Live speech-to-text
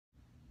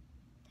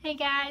Hey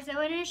guys, I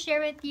wanted to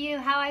share with you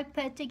how I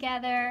put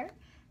together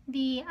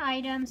the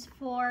items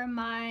for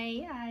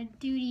my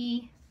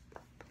duty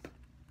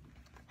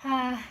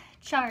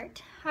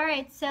chart.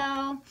 Alright,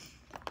 so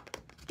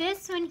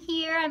this one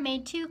here I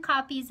made 2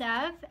 copies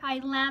of.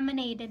 I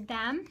laminated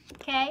them,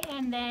 okay,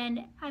 and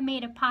then I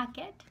made a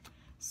pocket.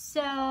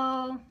 So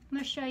I'm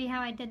going to show you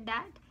how I did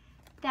that.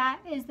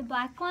 That is the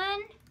black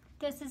one.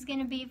 This is going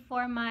to be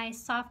for my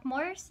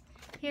sophomores.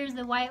 Here's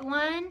the white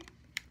one,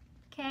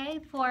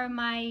 okay, for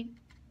my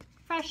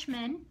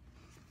freshmen.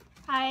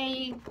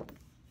 I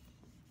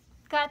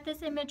got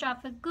this image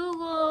off of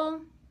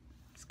Google.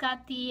 It's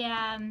got the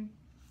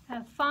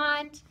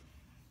font,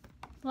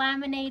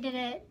 laminated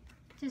it,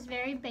 just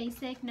very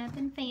basic,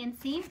 nothing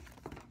fancy.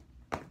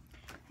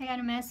 I got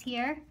a mess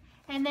here.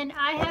 And then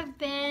I have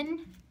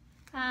been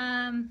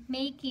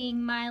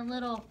making my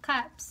little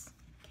cups,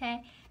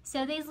 okay?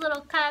 So these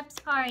little cups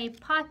are a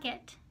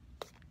pocket,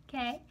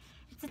 okay?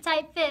 It's a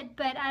tight fit,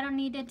 but I don't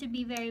need it to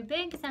be very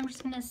big, so I'm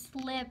just going to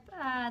slip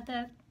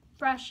the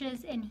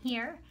brushes in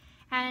here,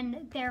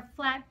 and they're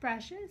flat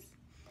brushes.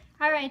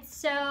 Alright,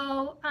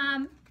 so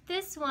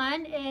this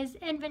one is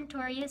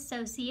Inventory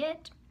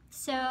Associate,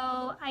 so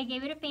I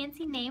gave it a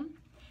fancy name.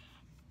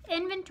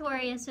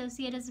 Inventory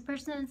Associate is the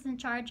person that's in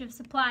charge of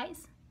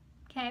supplies,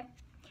 okay?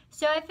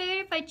 So I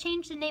figured if I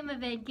changed the name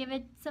of it, give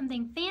it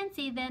something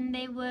fancy, then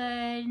they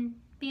would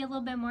be a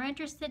little bit more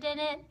interested in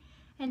it.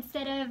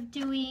 Instead of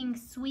doing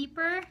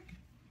sweeper,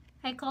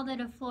 I called it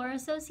a floor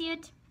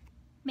associate.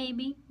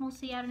 Maybe, we'll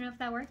see, I don't know if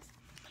that works.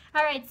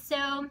 Alright,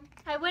 so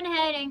I went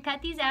ahead and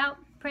cut these out,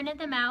 printed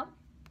them out,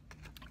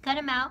 cut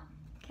them out,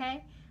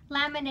 okay,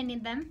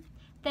 laminated them.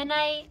 Then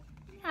I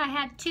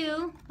had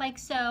 2, like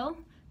so,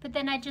 but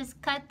then I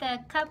just cut the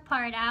cup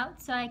part out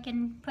so I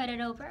can put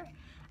it over.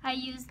 I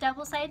used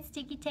double-sided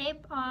sticky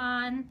tape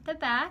on the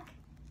back.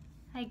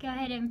 I go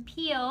ahead and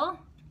peel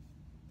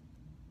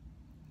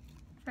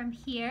from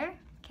here,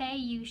 okay,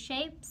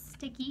 U-shape,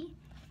 sticky.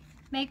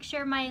 Make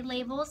sure my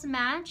labels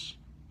match,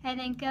 and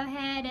then go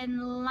ahead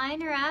and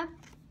line her up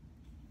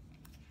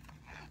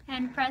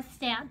and press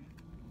down.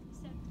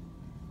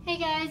 Hey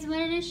guys,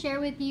 wanted to share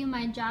with you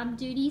my job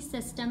duty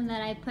system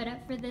that I put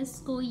up for this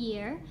school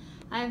year.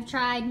 I've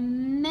tried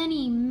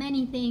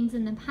many things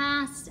in the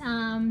past.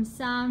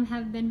 Some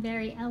have been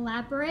very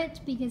elaborate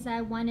because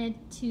I wanted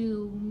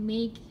to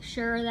make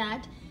sure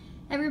that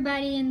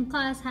everybody in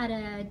class had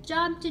a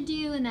job to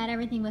do and that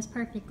everything was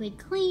perfectly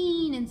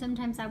clean, and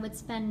sometimes I would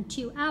spend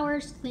 2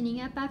 hours cleaning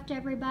up after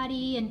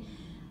everybody, and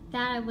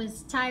that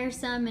was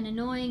tiresome and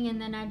annoying,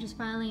 and then I just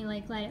finally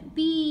let it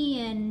be.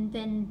 And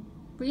then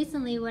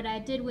recently what I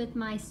did with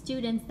my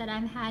students that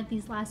I've had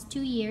these last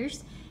 2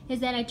 years is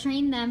that I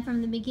trained them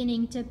from the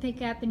beginning to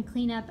pick up and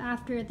clean up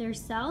after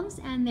themselves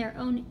and their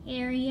own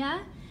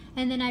area,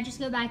 and then I just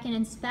go back and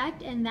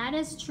inspect, and that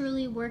has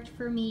truly worked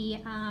for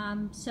me.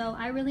 So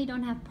I really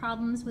don't have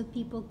problems with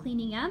people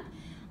cleaning up.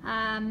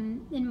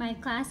 In my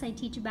class I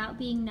teach about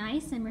being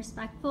nice and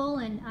respectful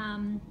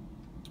and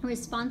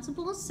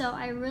responsible, so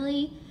I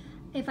really,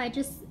 if I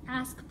just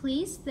ask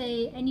please,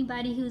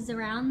 anybody who's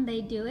around, they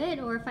do it.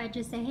 Or if I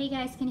just say, hey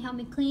guys, can you help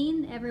me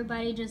clean,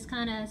 everybody just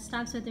kind of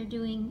stops what they're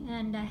doing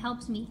and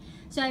helps me.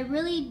 So I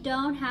really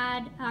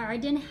I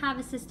didn't have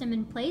a system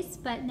in place,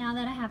 but now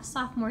that I have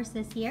sophomores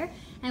this year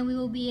and we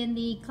will be in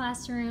the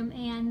classroom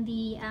and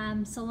the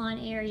salon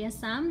area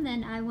some,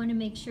 then I want to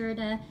make sure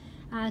to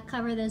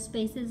cover those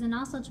spaces and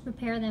also to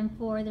prepare them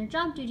for their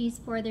job duties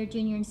for their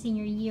junior and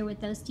senior year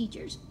with those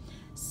teachers.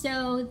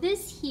 So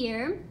this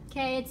here,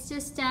 okay, it's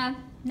just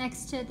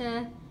next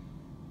to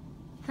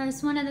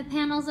one of the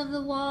panels of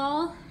the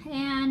wall,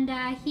 and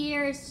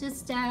here it's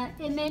just an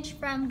image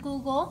from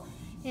Google.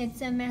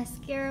 It's a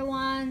mascara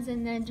wands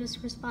and then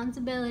just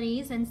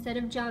responsibilities instead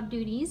of job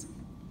duties.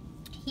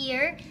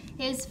 Here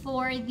is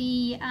for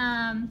the,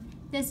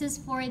 this is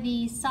for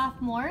the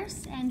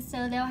sophomores, and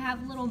so they'll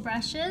have little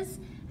brushes,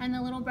 and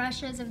the little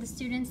brushes of the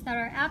students that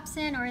are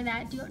absent or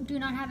that do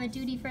not have a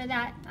duty for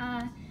that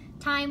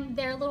time,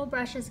 their little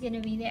brush is going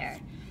to be there.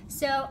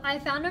 So I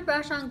found a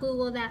brush on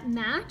Google that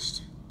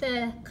matched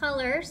the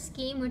color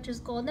scheme, which is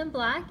gold and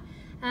black.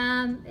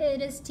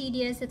 It is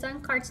tedious, it's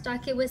on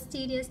cardstock, it was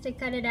tedious to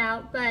cut it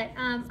out, but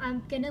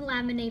I'm going to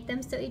laminate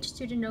them so each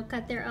student will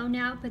cut their own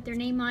out, put their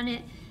name on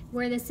it.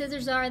 Where the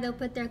scissors are, they'll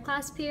put their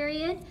class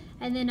period,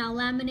 and then I'll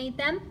laminate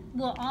them.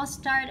 We'll all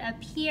start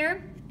up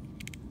here.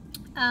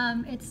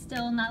 It's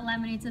still not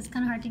laminated, so it's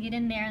kind of hard to get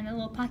in there in the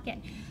little pocket.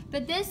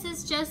 But this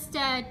is just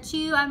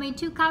I made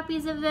 2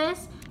 copies of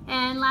this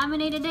and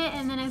laminated it,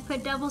 and then I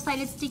put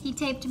double-sided sticky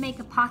tape to make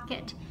a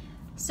pocket.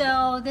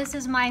 So this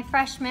is my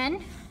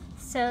freshman,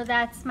 so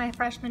that's my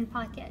freshman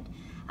pocket.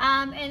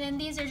 And then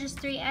these are just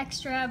 3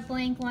 extra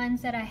blank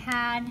ones that I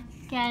had.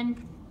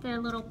 Again, they're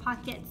little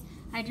pockets.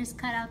 I just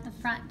cut out the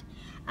front.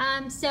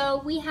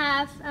 So we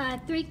have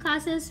 3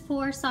 classes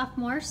for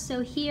sophomores.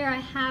 So here I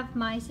have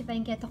my, see if I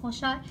can get the whole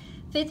shot,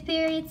 5th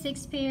period,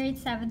 6th period,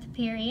 7th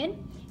period.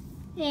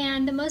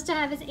 And the most I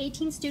have is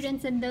 18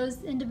 students in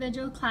those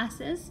individual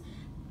classes.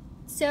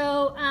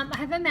 So I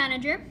have a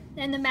manager,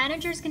 and the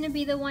manager is going to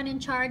be the one in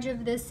charge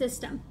of this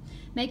system,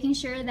 making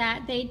sure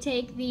that they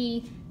take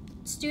the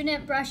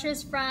student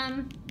brushes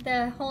from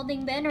the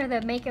holding bin or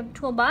the makeup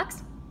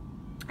toolbox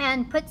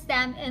and puts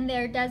them in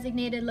their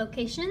designated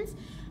locations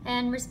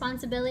and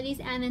responsibilities,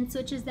 and then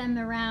switches them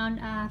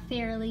around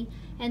fairly.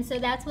 And so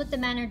that's what the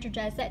manager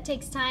does. That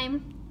takes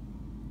time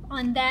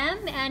on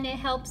them, and it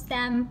helps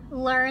them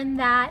learn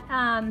that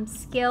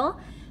skill,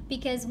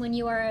 because when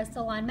you are a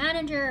salon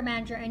manager or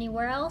manager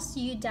anywhere else,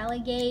 you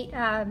delegate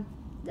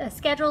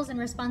schedules and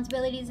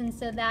responsibilities, and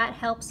so that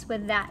helps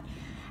with that.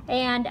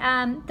 And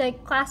the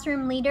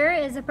classroom leader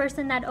is a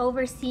person that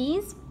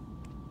oversees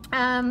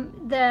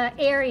the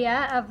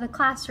area of the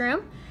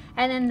classroom,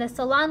 and then the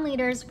salon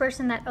leader is a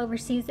person that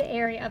oversees the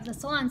area of the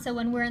salon. So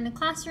when we're in the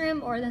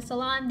classroom or the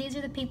salon, these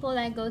are the people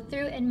that go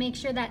through and make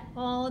sure that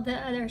all the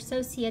other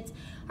associates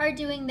are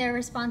doing their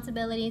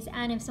responsibilities,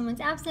 and if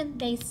someone's absent,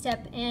 they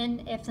step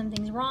in. If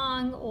something's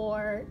wrong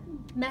or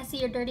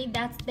messy or dirty,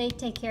 they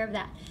take care of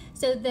that.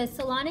 So the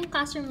salon and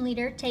classroom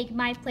leader take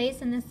my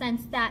place in the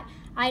sense that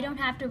I don't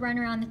have to run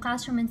around the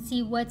classroom and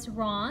see what's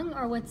wrong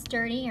or what's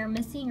dirty or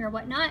missing or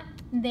whatnot.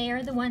 They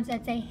are the ones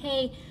that say,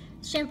 hey,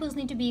 shampoos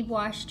need to be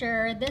washed,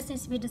 or this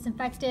needs to be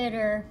disinfected,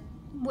 or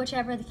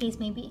whichever the case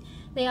may be.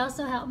 They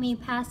also help me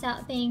pass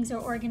out things or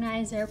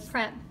organize or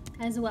prep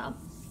as well.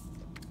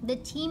 The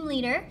team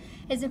leader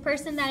is a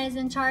person that is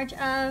in charge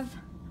of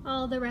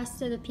all the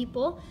rest of the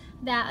people,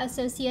 that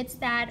associates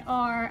that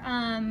are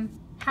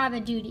have a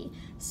duty.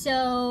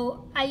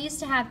 So I used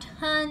to have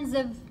tons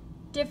of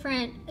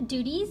different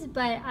duties,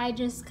 but I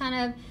just kind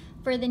of,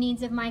 for the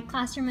needs of my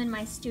classroom and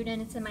my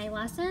students and my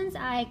lessons,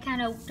 I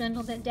kind of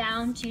dwindled it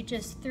down to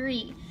just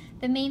 3.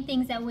 The main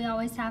things that we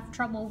always have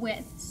trouble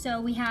with. So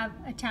we have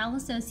a towel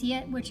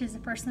associate, which is the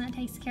person that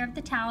takes care of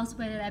the towels,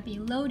 whether that be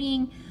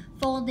loading,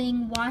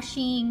 folding,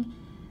 washing,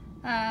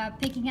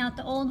 picking out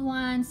the old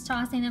ones,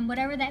 tossing them,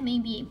 whatever that may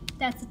be.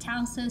 That's the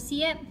towel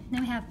associate.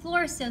 Then we have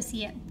floor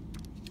associate.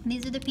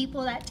 These are the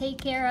people that take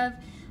care of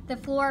the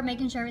floor,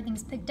 making sure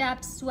everything's picked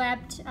up,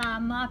 swept,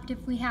 mopped if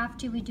we have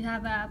to. We do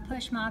have a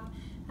push mop,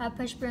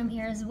 push broom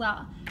here as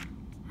well.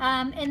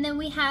 And then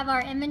we have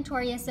our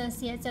inventory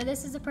associate. So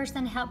this is a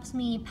person that helps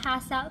me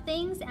pass out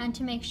things and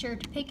to make sure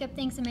to pick up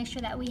things and make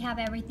sure that we have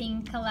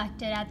everything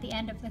collected at the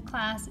end of the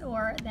class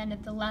or the end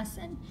of the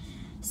lesson.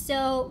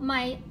 So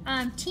my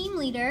team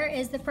leader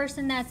is the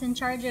person that's in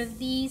charge of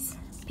these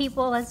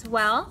people as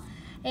well.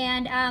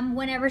 And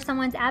whenever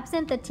someone's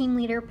absent, the team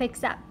leader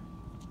picks up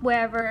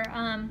wherever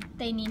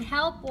they need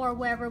help or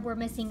wherever we're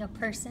missing a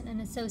person, an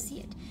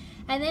associate.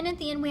 And then at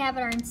the end we have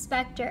our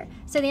inspector.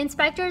 So the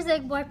inspector is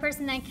the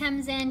person that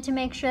comes in to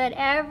make sure that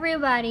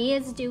everybody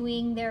is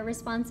doing their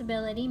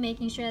responsibility,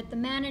 making sure that the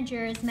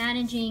manager is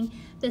managing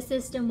the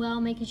system well,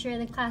 making sure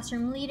the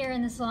classroom leader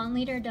and the salon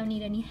leader don't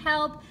need any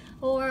help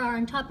or are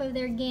on top of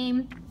their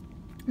game,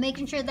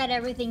 making sure that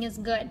everything is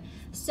good.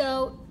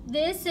 So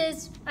this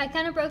is, I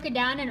kind of broke it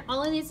down, and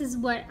all of this is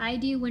what I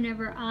do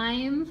whenever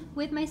I'm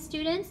with my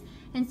students.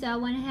 And so I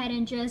went ahead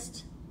and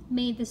just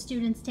made the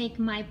students take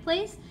my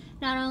place.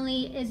 Not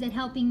only is it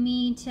helping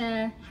me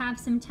to have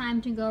some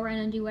time to go around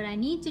and do what I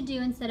need to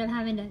do instead of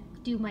having to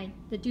do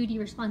the duty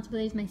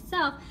responsibilities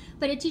myself,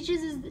 but it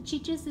teaches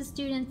the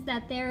students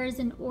that there is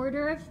an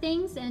order of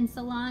things in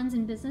salons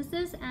and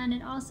businesses, and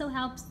it also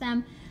helps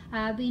them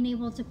being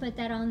able to put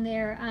that on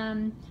their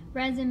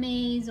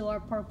resumes or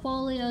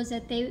portfolios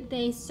that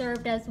they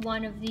served as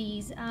one of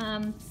these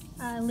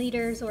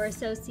leaders or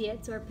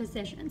associates or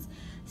positions.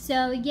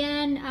 So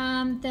again,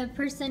 the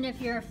person,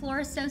 if you're a floor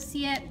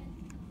associate,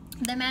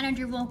 the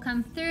manager will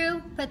come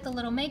through, put the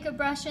little makeup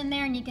brush in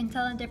there, and you can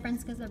tell the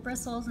difference because the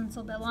bristles and it's a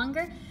little bit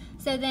longer.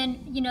 So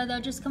then, you know,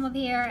 they'll just come up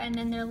here and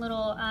then their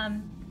little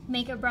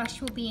makeup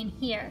brush will be in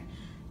here.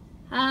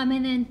 And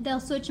then they'll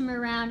switch them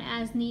around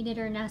as needed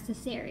or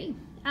necessary.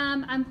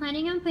 I'm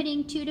planning on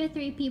putting 2 to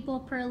 3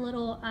 people per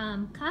little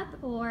cup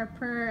or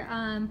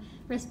per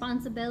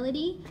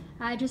responsibility.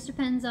 It just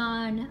depends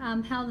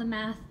on how the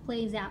math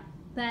plays out.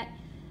 But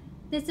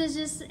this is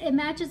just, it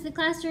matches the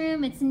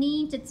classroom, it's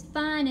neat, it's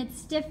fun,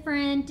 it's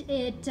different,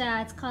 it's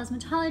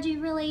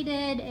cosmetology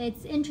related,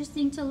 it's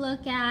interesting to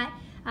look at,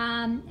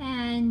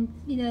 and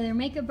you know, their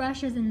makeup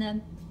brushes and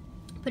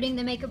putting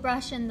the makeup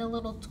brush in the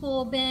little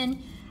tool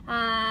bin,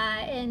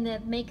 in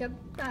the makeup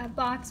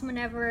box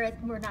whenever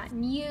we're not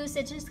in use.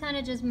 It just kind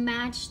of just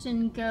matched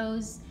and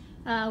goes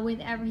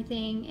with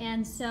everything,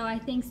 and so I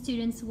think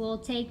students will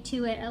take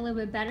to it a little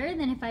bit better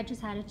than if I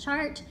just had a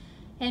chart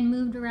and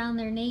moved around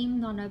their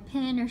name on a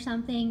pen or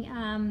something.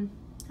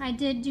 I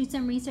did do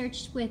some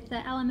research with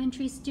the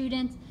elementary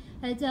students,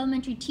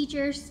 elementary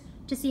teachers,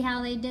 to see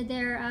how they did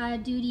their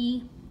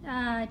duty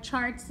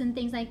charts and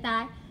things like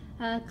that,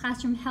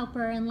 classroom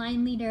helper and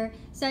line leader.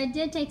 So I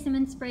did take some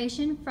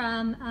inspiration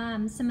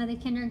from some of the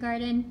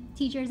kindergarten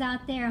teachers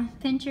out there on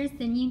Pinterest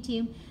and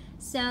YouTube.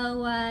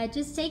 So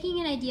just taking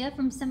an idea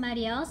from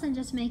somebody else and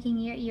just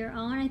making it your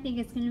own, I think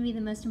it's going to be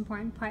the most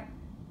important part.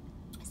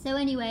 So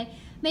anyway,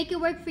 make it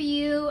work for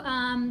you.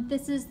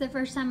 This is the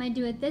first time I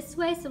do it this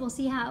way, so we'll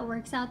see how it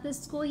works out this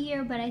school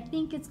year, but I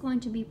think it's going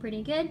to be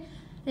pretty good.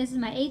 This is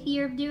my 8th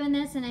year of doing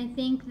this, and I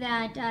think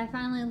that I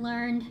finally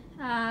learned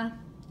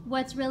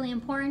what's really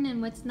important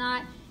and what's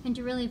not, and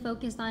to really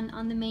focus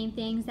on the main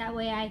things. That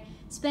way I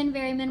spend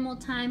very minimal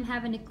time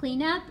having to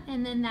clean up,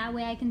 and then that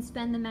way I can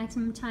spend the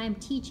maximum time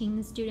teaching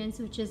the students,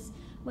 which is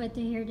what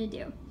they're here to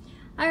do.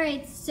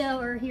 Alright,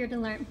 or here to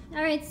learn.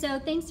 Alright, so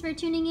thanks for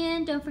tuning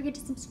in. Don't forget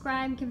to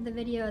subscribe, give the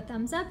video a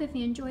thumbs up if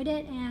you enjoyed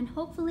it, and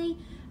hopefully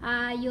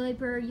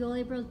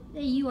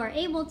you are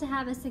able to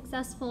have a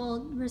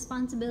successful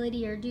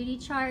responsibility or duty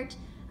chart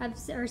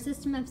or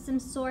system of some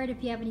sort.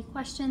 If you have any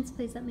questions,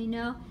 please let me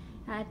know.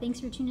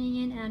 Thanks for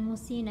tuning in, and we'll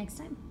see you next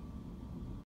time.